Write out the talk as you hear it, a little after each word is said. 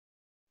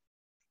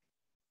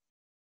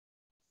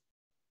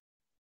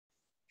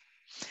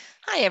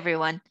Hi,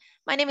 everyone.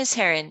 My name is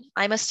Heron.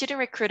 I'm a student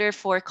recruiter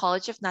for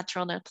College of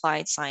Natural and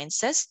Applied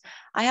Sciences.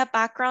 I have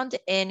background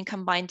in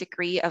combined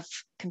degree of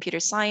computer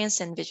science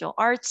and visual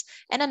arts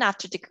and an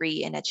after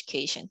degree in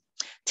education.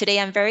 Today,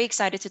 I'm very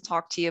excited to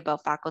talk to you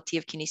about Faculty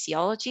of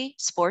Kinesiology,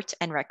 Sport,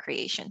 and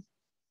Recreation.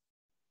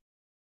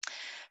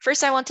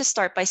 First, I want to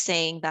start by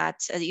saying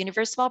that the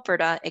University of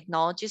Alberta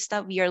acknowledges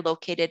that we are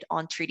located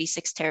on Treaty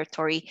 6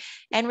 territory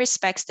and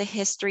respects the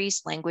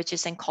histories,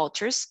 languages, and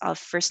cultures of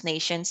First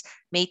Nations,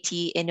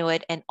 Métis,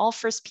 Inuit, and all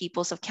First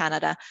Peoples of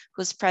Canada,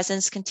 whose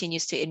presence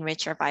continues to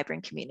enrich our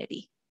vibrant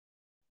community.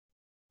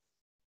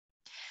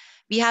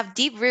 We have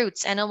deep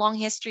roots and a long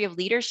history of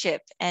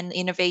leadership and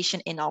innovation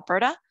in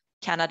Alberta,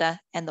 Canada,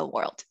 and the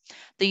world.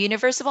 The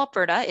University of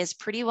Alberta is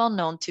pretty well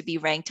known to be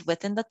ranked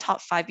within the top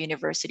 5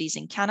 universities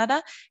in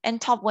Canada and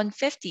top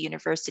 150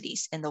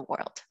 universities in the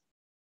world.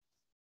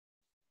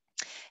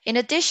 In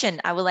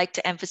addition, I would like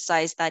to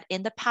emphasize that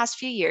in the past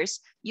few years,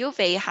 U of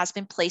A has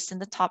been placed in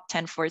the top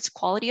 10 for its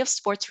quality of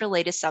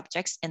sports-related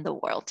subjects in the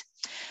world.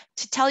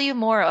 To tell you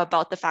more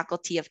about the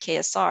Faculty of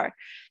KSR,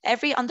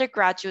 every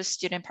undergraduate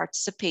student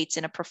participates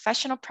in a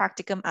professional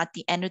practicum at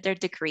the end of their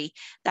degree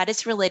that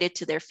is related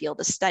to their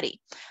field of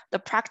study. The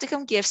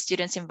practicum gives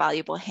students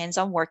invaluable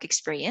hands-on work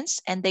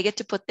experience, and they get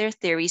to put their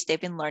theories they've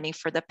been learning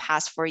for the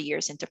past 4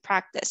 years into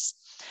practice.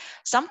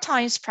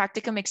 Sometimes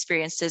practicum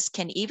experiences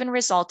can even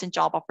result in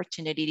job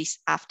opportunities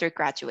after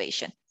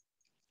graduation.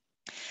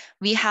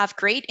 We have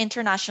great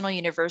international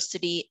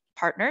university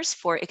partners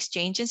for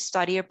exchange and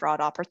study abroad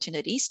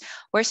opportunities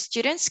where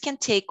students can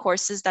take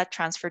courses that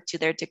transfer to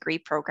their degree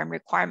program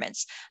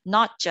requirements,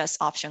 not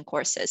just option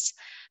courses.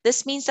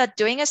 This means that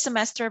doing a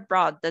semester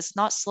abroad does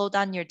not slow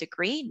down your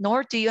degree,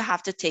 nor do you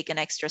have to take an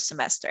extra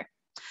semester.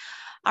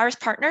 Our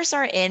partners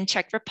are in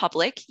Czech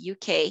Republic,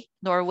 UK,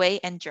 Norway,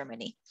 and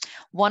Germany.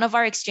 One of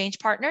our exchange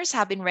partners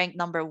have been ranked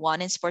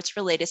 #1 in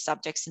sports-related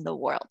subjects in the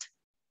world.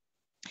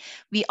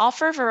 We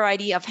offer a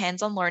variety of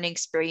hands-on learning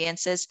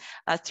experiences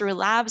through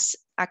labs,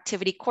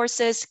 activity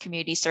courses,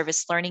 community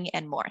service learning,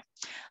 and more.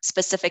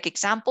 Specific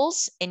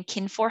examples, in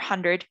KIN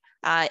 400,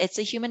 it's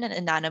a human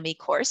anatomy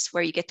course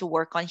where you get to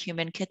work on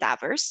human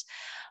cadavers.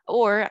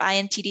 Or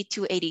INTD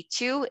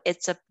 282,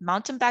 it's a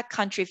mountain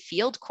backcountry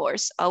field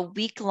course, a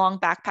week-long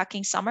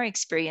backpacking summer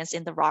experience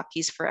in the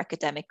Rockies for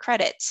academic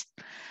credits.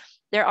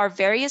 There are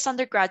various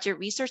undergraduate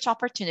research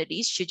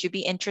opportunities should you be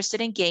interested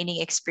in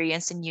gaining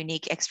experience and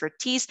unique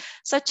expertise,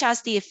 such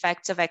as the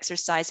effects of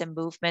exercise and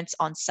movements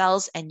on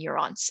cells and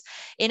neurons.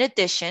 In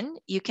addition,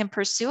 you can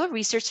pursue a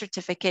research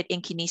certificate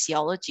in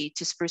kinesiology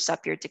to spruce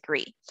up your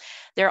degree.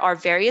 There are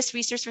various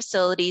research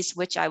facilities,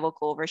 which I will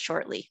go over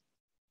shortly.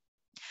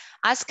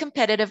 As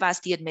competitive as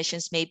the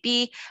admissions may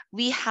be,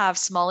 we have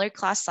smaller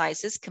class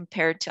sizes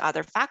compared to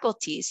other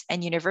faculties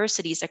and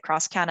universities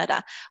across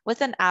Canada,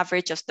 with an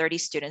average of 30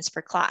 students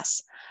per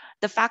class.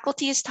 The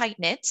faculty is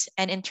tight-knit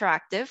and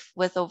interactive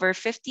with over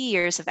 50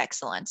 years of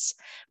excellence.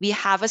 We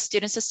have a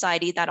student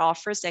society that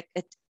offers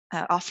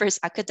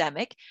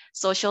academic,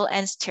 social,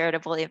 and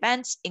charitable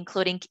events,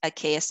 including a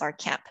KSR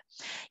camp.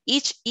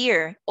 Each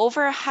year,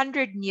 over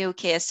 100 new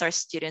KSR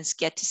students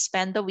get to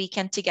spend the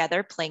weekend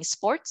together playing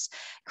sports,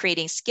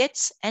 creating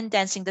skits, and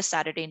dancing the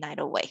Saturday night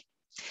away.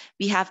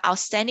 We have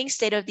outstanding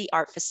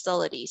state-of-the-art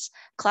facilities,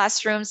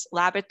 classrooms,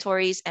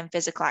 laboratories, and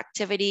physical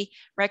activity,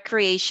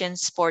 recreation,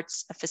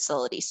 sports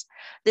facilities.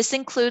 This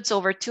includes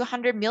over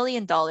 $200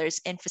 million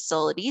in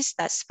facilities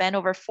that span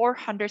over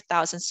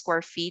 400,000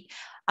 square feet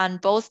on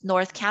both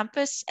North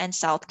Campus and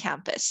South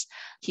Campus.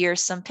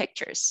 Here's some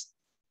pictures.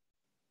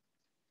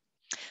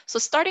 So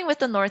starting with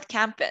the North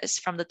Campus,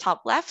 from the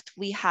top left,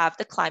 we have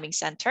the climbing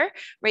center,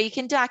 where you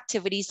can do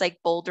activities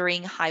like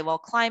bouldering, high wall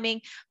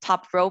climbing,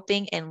 top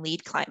roping, and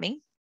lead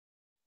climbing.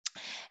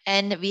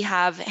 And we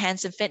have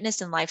Hands and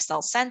Fitness and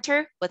Lifestyle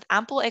Center with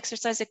ample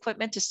exercise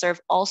equipment to serve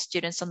all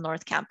students on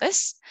North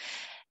Campus.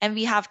 And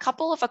we have a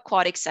couple of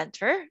aquatic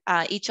center.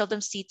 Each of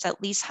them seats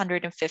at least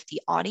 150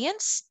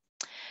 audience.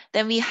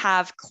 Then we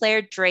have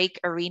Claire Drake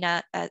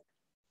Arena,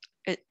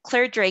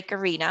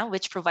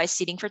 which provides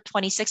seating for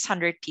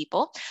 2,600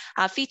 people,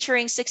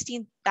 featuring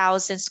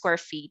 16,000 square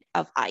feet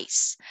of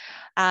ice.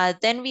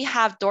 Then we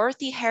have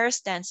Dorothy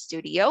Harris Dance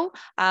Studio,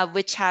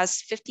 which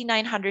has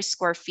 5,900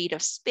 square feet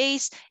of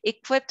space,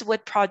 equipped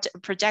with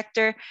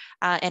projector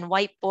and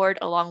whiteboard,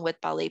 along with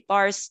ballet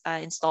bars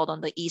installed on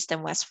the east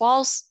and west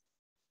walls.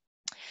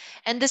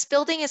 And this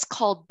building is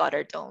called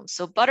Butterdome.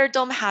 So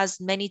Butterdome has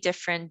many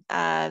different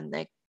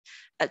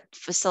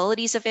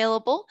facilities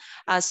available.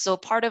 So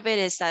part of it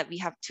is that we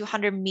have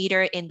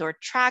 200-meter indoor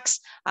tracks.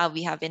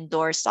 We have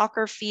indoor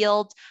soccer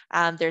field.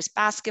 There's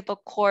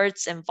basketball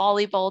courts and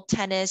volleyball,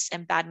 tennis,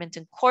 and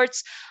badminton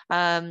courts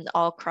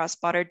all across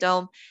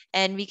Butterdome.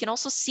 And we can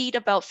also seat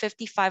about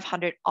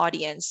 5,500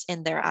 audience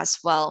in there as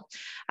well.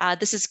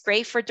 This is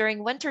great for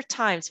during winter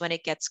times when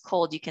it gets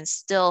cold. You can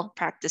still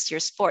practice your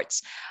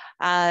sports.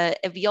 There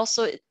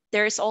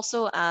is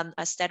also a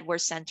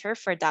Steadworth Center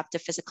for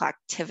Adaptive Physical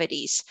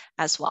Activities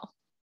as well.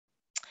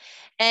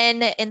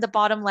 And in the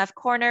bottom left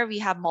corner, we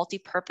have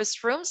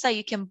multi-purpose rooms that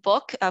you can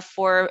book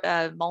for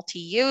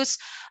multi-use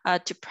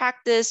to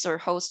practice or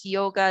host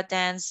yoga,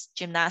 dance,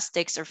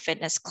 gymnastics, or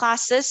fitness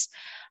classes.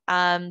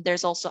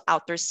 There's also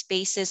outdoor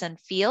spaces and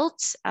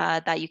fields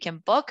that you can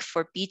book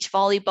for beach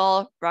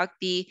volleyball,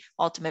 rugby,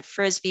 ultimate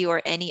frisbee,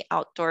 or any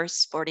outdoor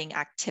sporting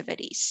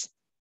activities.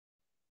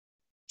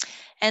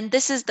 And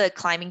this is the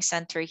climbing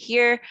center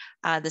here.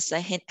 This is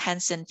a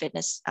Henson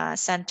Fitness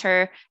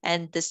Center,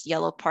 and this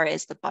yellow part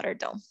is the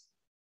Butterdome.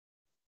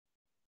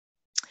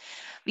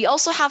 We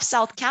also have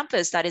South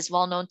Campus that is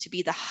well known to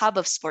be the hub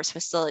of sports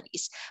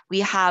facilities.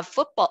 We have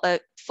foot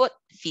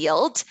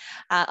field,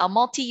 a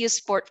multi-use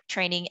sport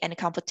training and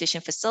competition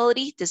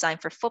facility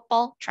designed for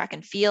football, track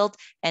and field,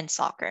 and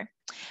soccer.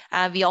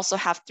 We also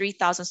have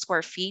 3,000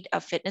 square feet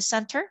of fitness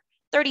center,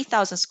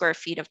 30,000 square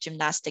feet of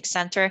gymnastics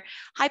center,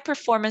 high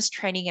performance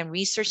training and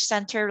research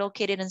center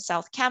located in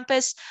South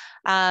Campus,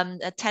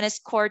 a tennis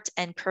court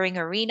and curling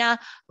arena,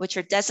 which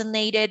are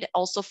designated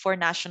also for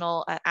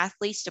national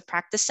athletes to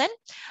practice in.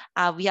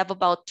 We have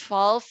about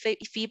 12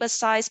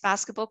 FIBA-sized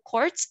basketball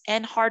courts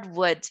and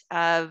hardwood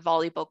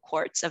volleyball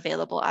courts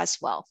available as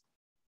well.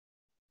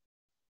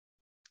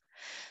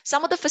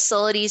 Some of the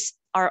facilities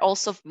are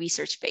also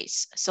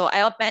research-based. So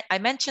I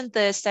mentioned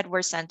the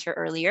Sedgwick Center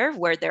earlier,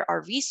 where there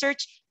are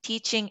research,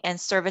 teaching,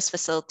 and service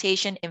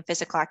facilitation in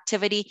physical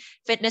activity,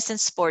 fitness, and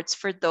sports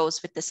for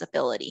those with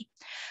disability.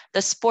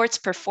 The Sports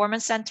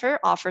Performance Center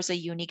offers a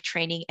unique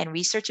training and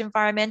research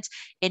environment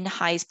in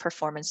high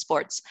performance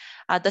sports.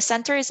 The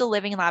center is a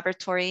living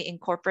laboratory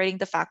incorporating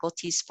the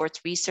faculty's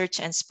sports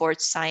research and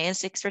sports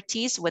science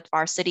expertise with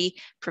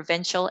varsity,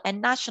 provincial,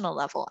 and national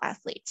level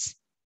athletes.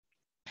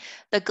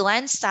 The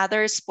Glenn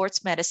Stather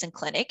Sports Medicine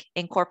Clinic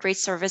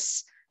incorporates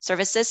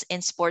services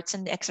in sports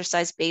and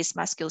exercise-based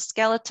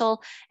musculoskeletal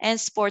and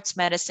sports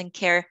medicine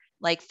care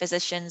like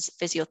physicians,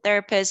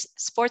 physiotherapists,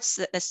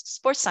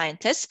 sports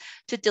scientists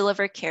to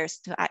deliver care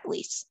to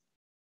athletes.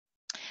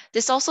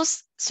 This also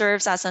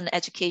serves as an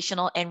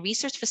educational and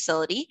research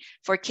facility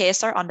for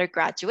KSR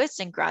undergraduates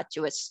and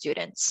graduate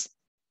students.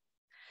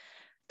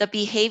 The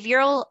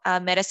Behavioral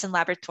Medicine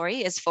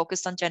Laboratory is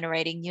focused on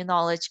generating new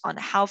knowledge on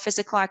how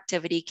physical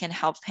activity can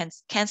help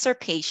cancer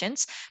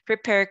patients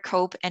prepare,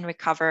 cope, and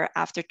recover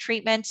after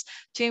treatments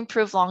to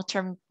improve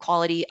long-term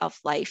quality of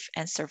life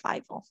and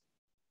survival.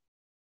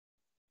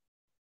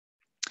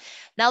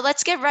 Now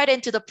let's get right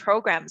into the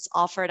programs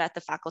offered at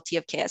the Faculty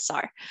of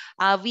KSR.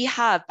 We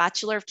have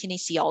Bachelor of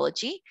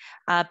Kinesiology,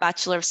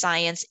 Bachelor of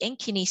Science in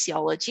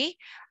Kinesiology,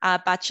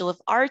 Bachelor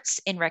of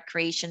Arts in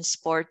Recreation,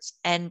 Sports,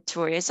 and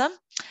Tourism,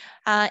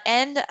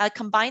 and a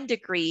combined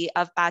degree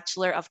of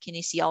Bachelor of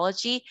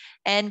Kinesiology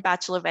and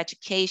Bachelor of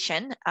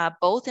Education,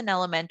 both in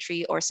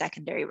elementary or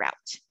secondary route.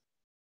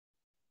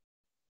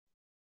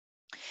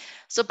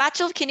 So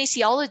Bachelor of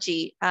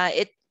Kinesiology,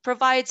 it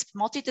provides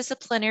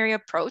multidisciplinary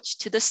approach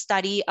to the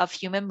study of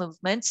human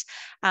movements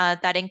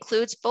that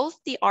includes both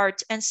the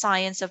art and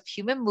science of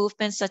human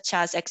movements, such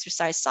as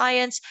exercise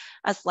science,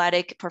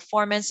 athletic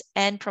performance,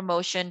 and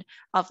promotion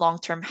of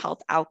long-term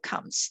health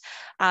outcomes.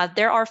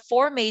 There are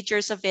 4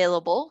 majors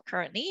available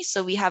currently.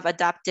 So we have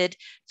adapted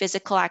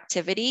physical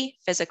activity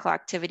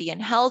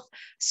and health,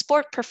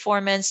 sport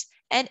performance,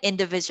 and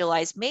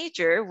individualized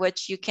major,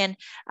 which you can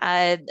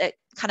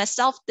kind of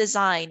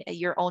self-design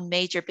your own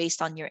major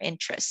based on your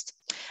interest.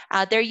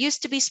 There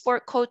used to be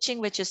sport coaching,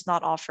 which is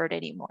not offered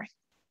anymore.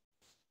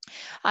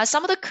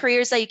 Some of the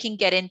careers that you can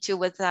get into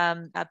with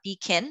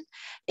BKIN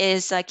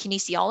is a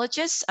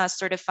kinesiologist, a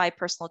certified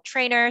personal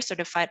trainer,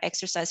 certified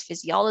exercise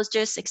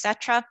physiologist,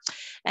 etc.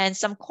 And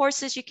some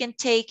courses you can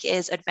take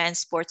is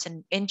advanced sports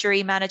and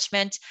injury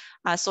management,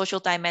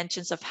 social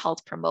dimensions of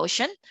health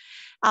promotion.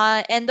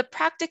 And the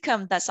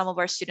practicum that some of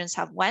our students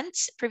have went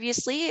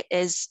previously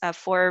is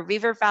for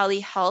River Valley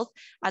Health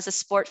as a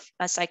sport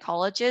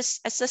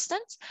psychologist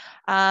assistant,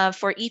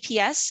 for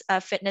EPS,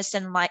 fitness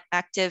and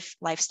active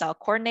lifestyle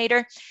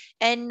coordinator,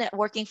 and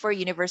working for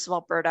University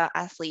of Alberta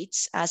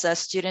Athletes as a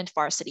student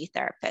varsity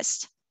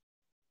therapist.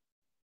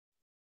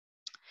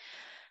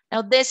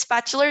 Now, this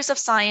Bachelor's of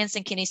Science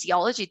in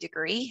Kinesiology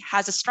degree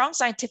has a strong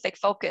scientific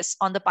focus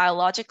on the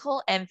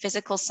biological and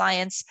physical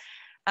science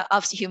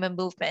of human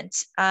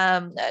movement,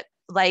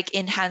 like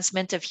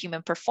enhancement of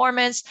human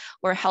performance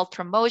or health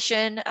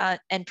promotion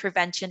and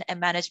prevention and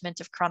management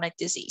of chronic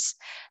disease.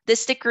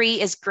 This degree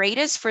is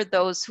greatest for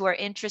those who are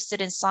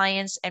interested in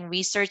science and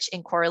research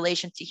in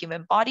correlation to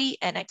human body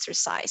and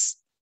exercise.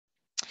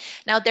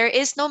 Now, there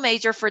is no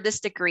major for this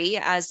degree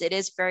as it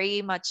is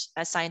very much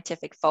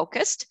scientific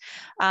focused.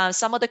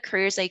 Some of the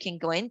careers that you can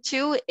go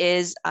into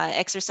is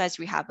exercise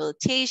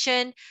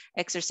rehabilitation,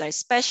 exercise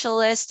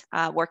specialist,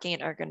 working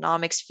in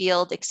ergonomics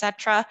field,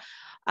 etc.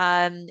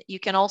 You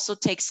can also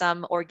take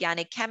some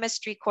organic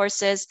chemistry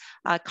courses,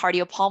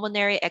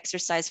 cardiopulmonary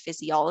exercise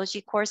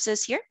physiology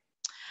courses here.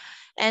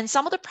 And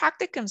some of the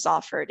practicums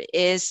offered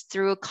is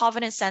through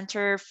Covenant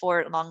Center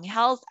for Lung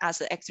Health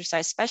as an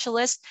exercise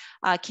specialist,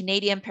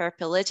 Canadian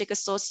Paraplegic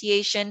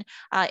Association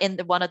in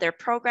one of their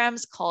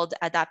programs called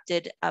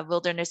Adapted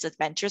Wilderness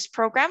Adventures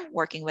Program,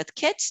 working with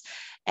kids,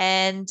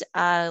 and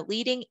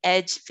leading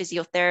edge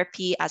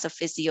physiotherapy as a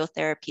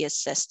physiotherapy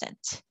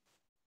assistant.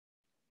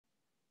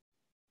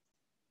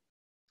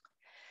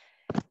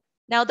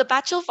 Now, the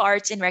Bachelor of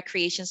Arts in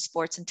Recreation,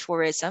 Sports, and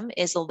Tourism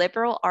is a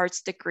liberal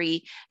arts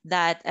degree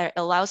that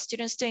allows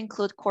students to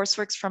include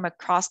coursework from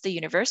across the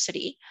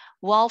university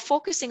while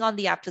focusing on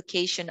the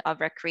application of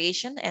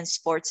recreation and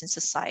sports in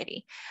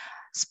society.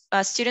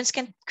 Students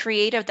can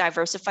create a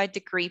diversified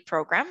degree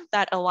program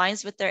that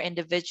aligns with their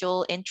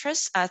individual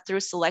interests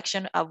through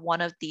selection of one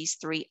of these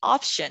three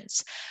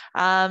options.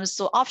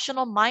 So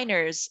optional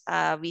minors,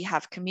 we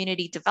have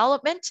community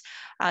development,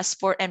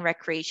 sport and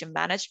recreation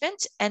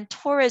management, and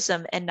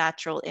tourism and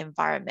natural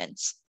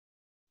environments.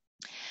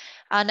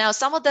 Now,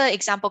 some of the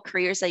example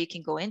careers that you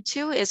can go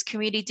into is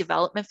community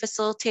development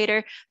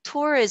facilitator,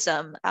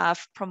 tourism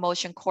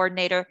promotion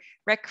coordinator,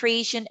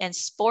 recreation and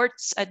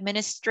sports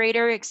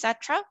administrator,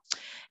 etc.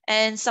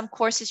 And some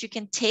courses you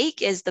can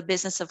take is the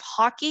business of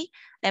hockey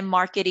and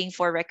marketing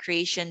for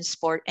recreation,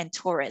 sport, and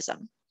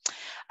tourism.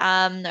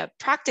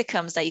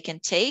 Practicums that you can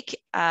take,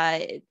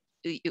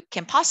 you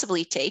can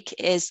possibly take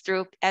is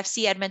through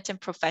FC Edmonton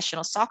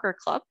Professional Soccer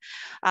Club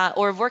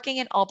or working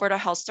in Alberta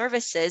Health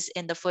Services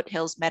in the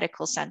Foothills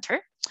Medical Center.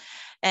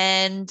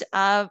 And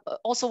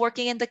also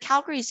working in the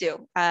Calgary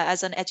Zoo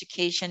as an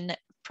education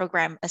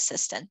program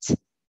assistant.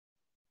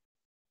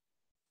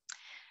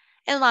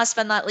 And last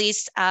but not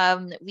least,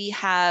 we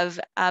have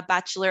a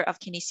Bachelor of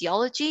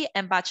Kinesiology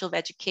and Bachelor of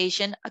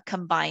Education, a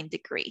combined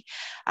degree.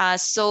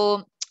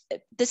 So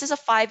this is a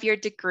 5-year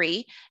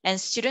degree, and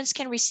students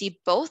can receive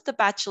both the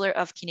Bachelor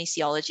of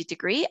Kinesiology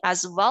degree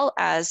as well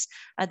as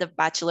the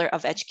Bachelor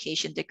of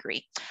Education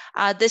degree.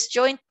 This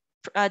joint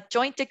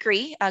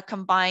degree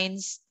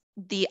combines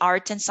the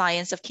art and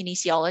science of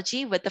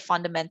kinesiology with the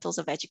fundamentals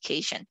of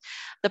education.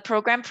 The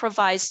program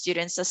provides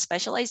students a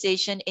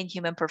specialization in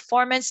human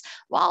performance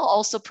while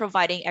also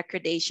providing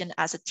accreditation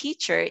as a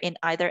teacher in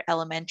either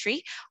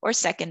elementary or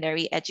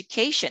secondary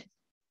education.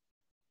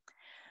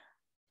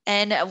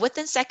 And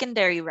within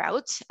secondary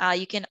route,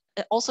 you can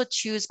also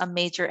choose a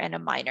major and a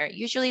minor.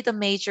 Usually the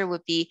major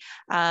would be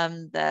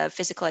the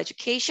physical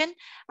education,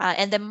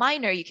 and the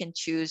minor you can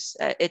choose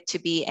it to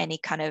be any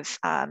kind of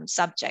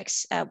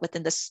subjects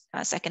within the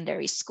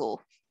secondary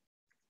school.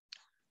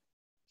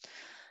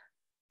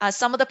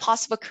 Some of the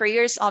possible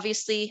careers,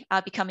 obviously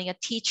becoming a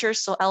teacher,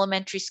 so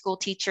elementary school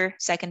teacher,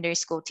 secondary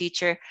school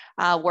teacher,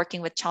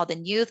 working with child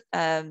and youth,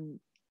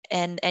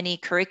 and any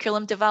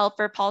curriculum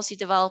developer, policy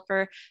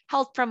developer,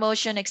 health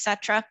promotion,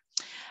 etc.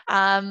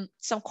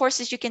 Some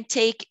courses you can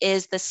take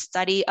is the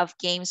study of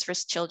games for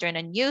children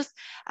and youth,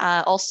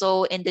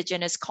 also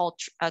Indigenous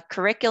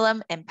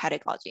curriculum and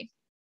pedagogy.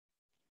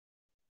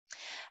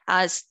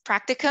 As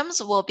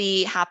practicums will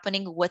be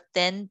happening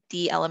within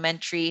the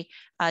elementary,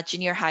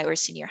 junior high, or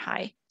senior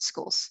high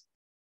schools.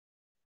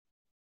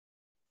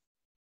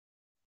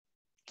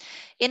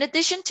 In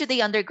addition to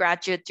the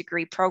undergraduate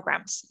degree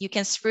programs, you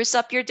can spruce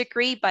up your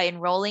degree by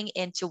enrolling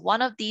into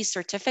one of these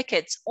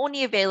certificates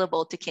only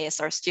available to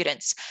KSR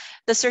students.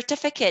 The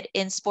certificate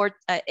in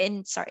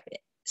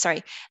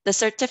the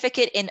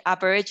certificate in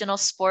Aboriginal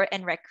sport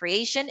and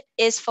recreation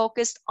is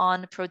focused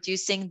on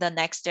producing the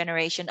next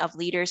generation of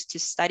leaders to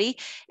study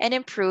and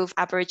improve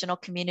Aboriginal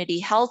community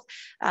health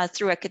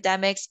through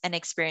academics and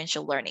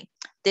experiential learning.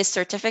 This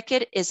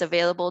certificate is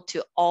available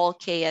to all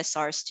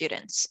KSR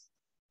students.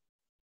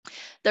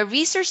 The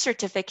research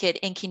certificate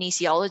in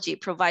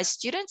kinesiology provides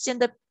students in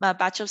the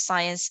Bachelor of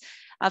Science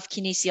of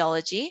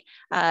Kinesiology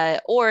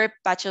or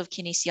Bachelor of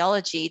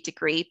Kinesiology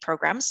degree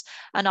programs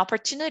an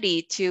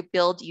opportunity to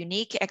build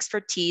unique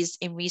expertise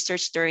in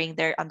research during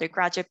their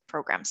undergraduate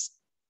programs.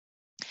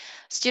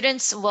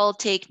 Students will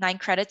take 9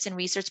 credits in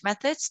research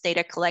methods,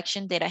 data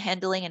collection, data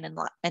handling, and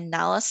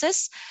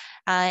analysis,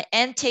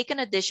 and take an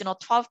additional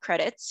 12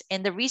 credits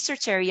in the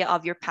research area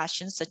of your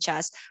passions, such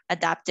as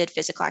adapted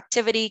physical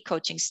activity,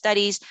 coaching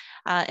studies,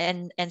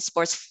 and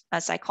sports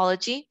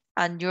psychology,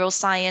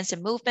 neuroscience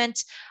and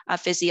movement,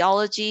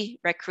 physiology,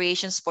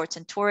 recreation, sports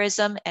and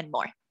tourism, and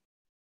more.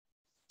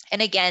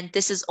 And again,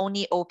 this is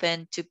only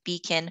open to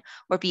BKIN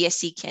or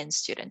BSc KIN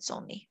students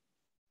only.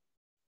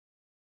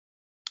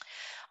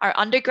 Our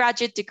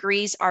undergraduate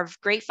degrees are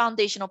great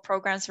foundational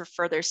programs for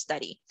further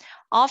study.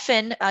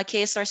 Often,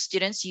 KSR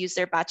students use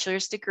their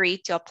bachelor's degree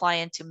to apply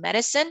into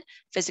medicine,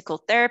 physical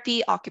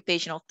therapy,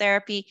 occupational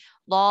therapy,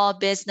 law,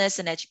 business,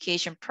 and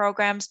education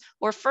programs,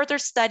 or further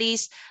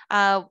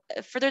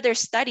their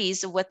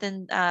studies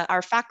within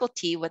our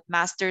faculty with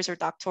master's or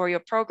doctoral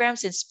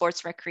programs in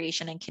sports,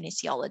 recreation, and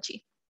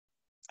kinesiology.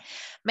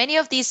 Many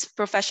of these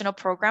professional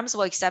programs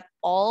will accept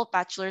all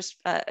bachelor's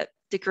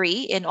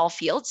degree in all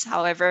fields.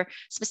 However,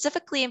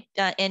 specifically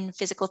in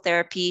physical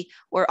therapy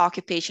or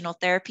occupational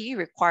therapy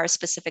require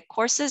specific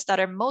courses that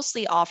are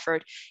mostly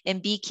offered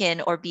in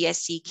BKIN or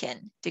BSc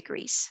KIN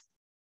degrees.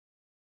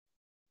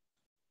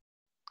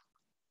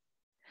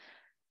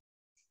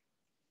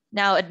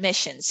 Now,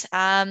 admissions.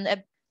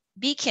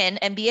 BKin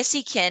and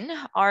BSc Kin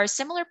are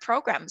similar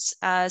programs.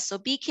 So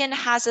BKin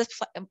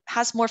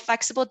has more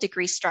flexible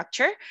degree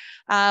structure,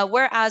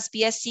 whereas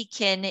BSc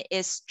Kin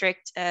is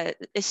strict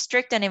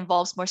and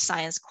involves more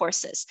science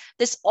courses.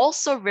 This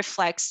also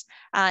reflects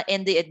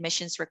in the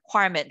admissions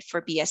requirement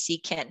for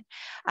BSc Kin.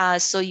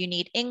 So you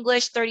need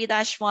English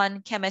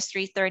 30-1,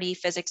 chemistry 30,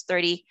 physics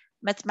 30,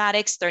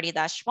 mathematics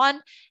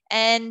 30-1,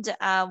 and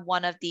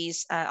one of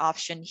these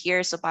option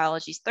here, so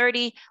biology is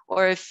 30,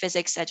 or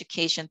physics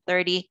education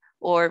 30,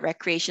 or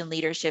recreation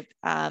leadership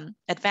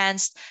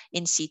advanced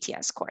in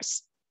CTS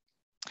course.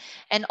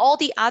 And all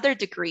the other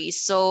degrees,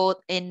 so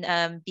in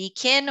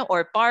BKin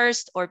or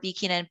BARST or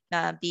BKin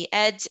and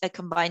BEd, a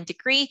combined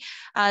degree,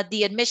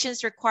 the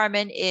admissions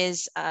requirement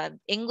is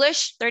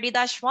English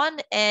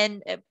 30-1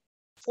 and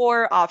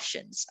 4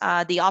 options.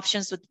 The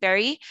options would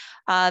vary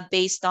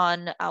based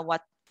on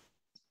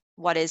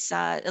what is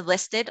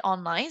listed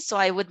online. So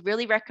I would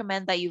really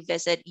recommend that you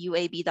visit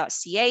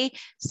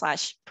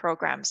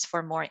uab.ca/programs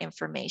for more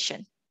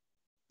information.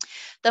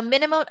 The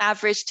minimum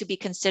average to be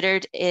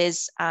considered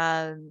is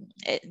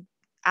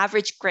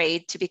average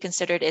grade to be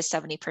considered is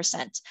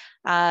 70%.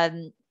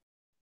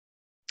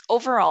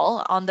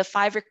 Overall, on the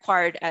 5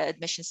 required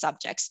admission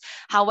subjects.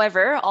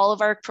 However, all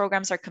of our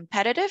programs are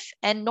competitive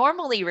and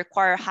normally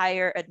require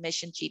higher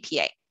admission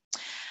GPA.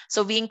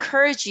 So we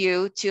encourage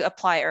you to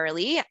apply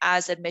early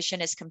as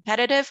admission is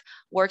competitive,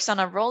 works on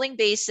a rolling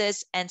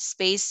basis, and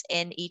space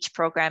in each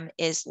program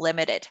is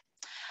limited.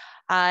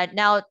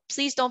 Now,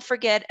 please don't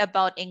forget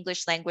about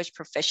English language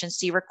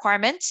proficiency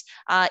requirements.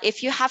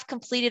 If you have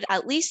completed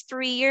at least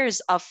 3 years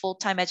of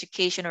full-time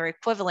education or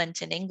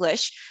equivalent in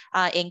English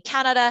in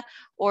Canada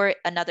or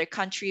another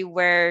country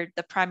where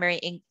the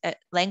primary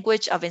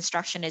language of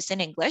instruction is in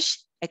English,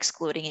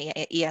 excluding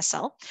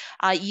ESL,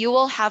 you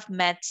will have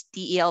met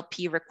the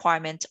ELP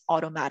requirement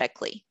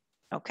automatically,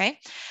 okay?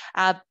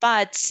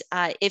 But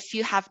if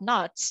you have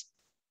not,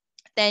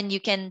 then you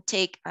can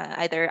take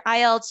either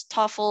IELTS,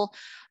 TOEFL,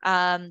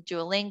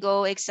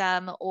 Duolingo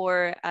exam,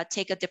 or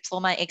take a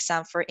diploma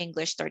exam for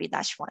English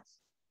 30-1.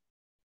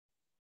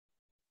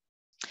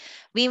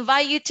 We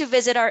invite you to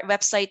visit our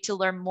website to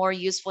learn more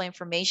useful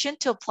information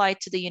to apply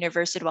to the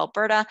University of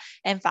Alberta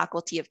and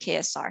Faculty of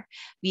KSR.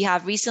 We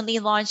have recently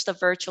launched a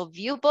virtual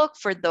view book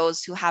for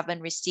those who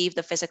haven't received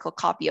a physical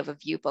copy of a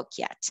view book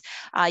yet.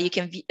 You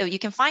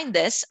can find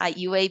this at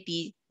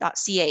uab.ca/start.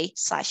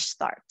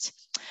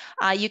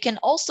 You can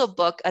also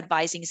book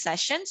advising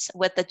sessions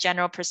with the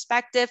general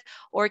perspective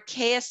or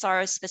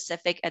KSR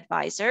specific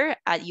advisor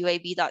at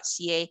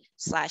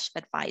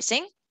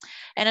uab.ca/advising.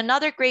 And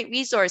another great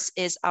resource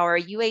is our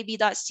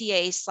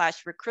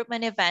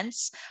uab.ca/recruitment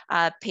events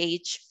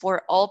page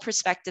for all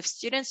prospective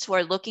students who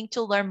are looking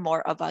to learn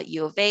more about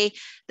U of A,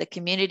 the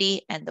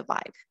community, and the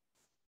vibe.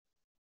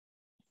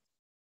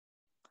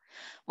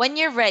 When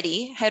you're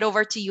ready, head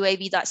over to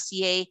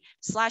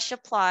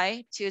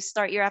uab.ca/apply to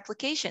start your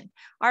application.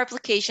 Our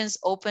applications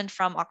open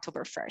from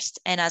October 1st.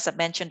 And as I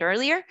mentioned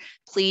earlier,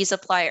 please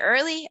apply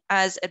early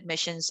as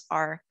admissions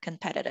are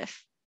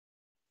competitive.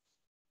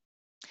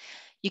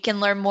 You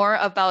can learn more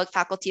about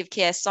Faculty of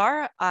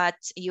KSR at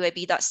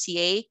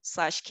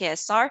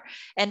uab.ca/KSR.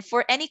 And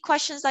for any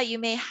questions that you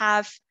may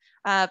have,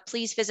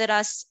 please visit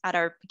us at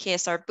our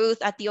KSR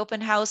booth at the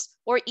open house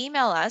or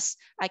email us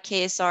at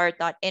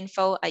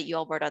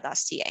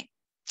ksr.info@ualberta.ca.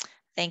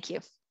 Thank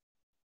you.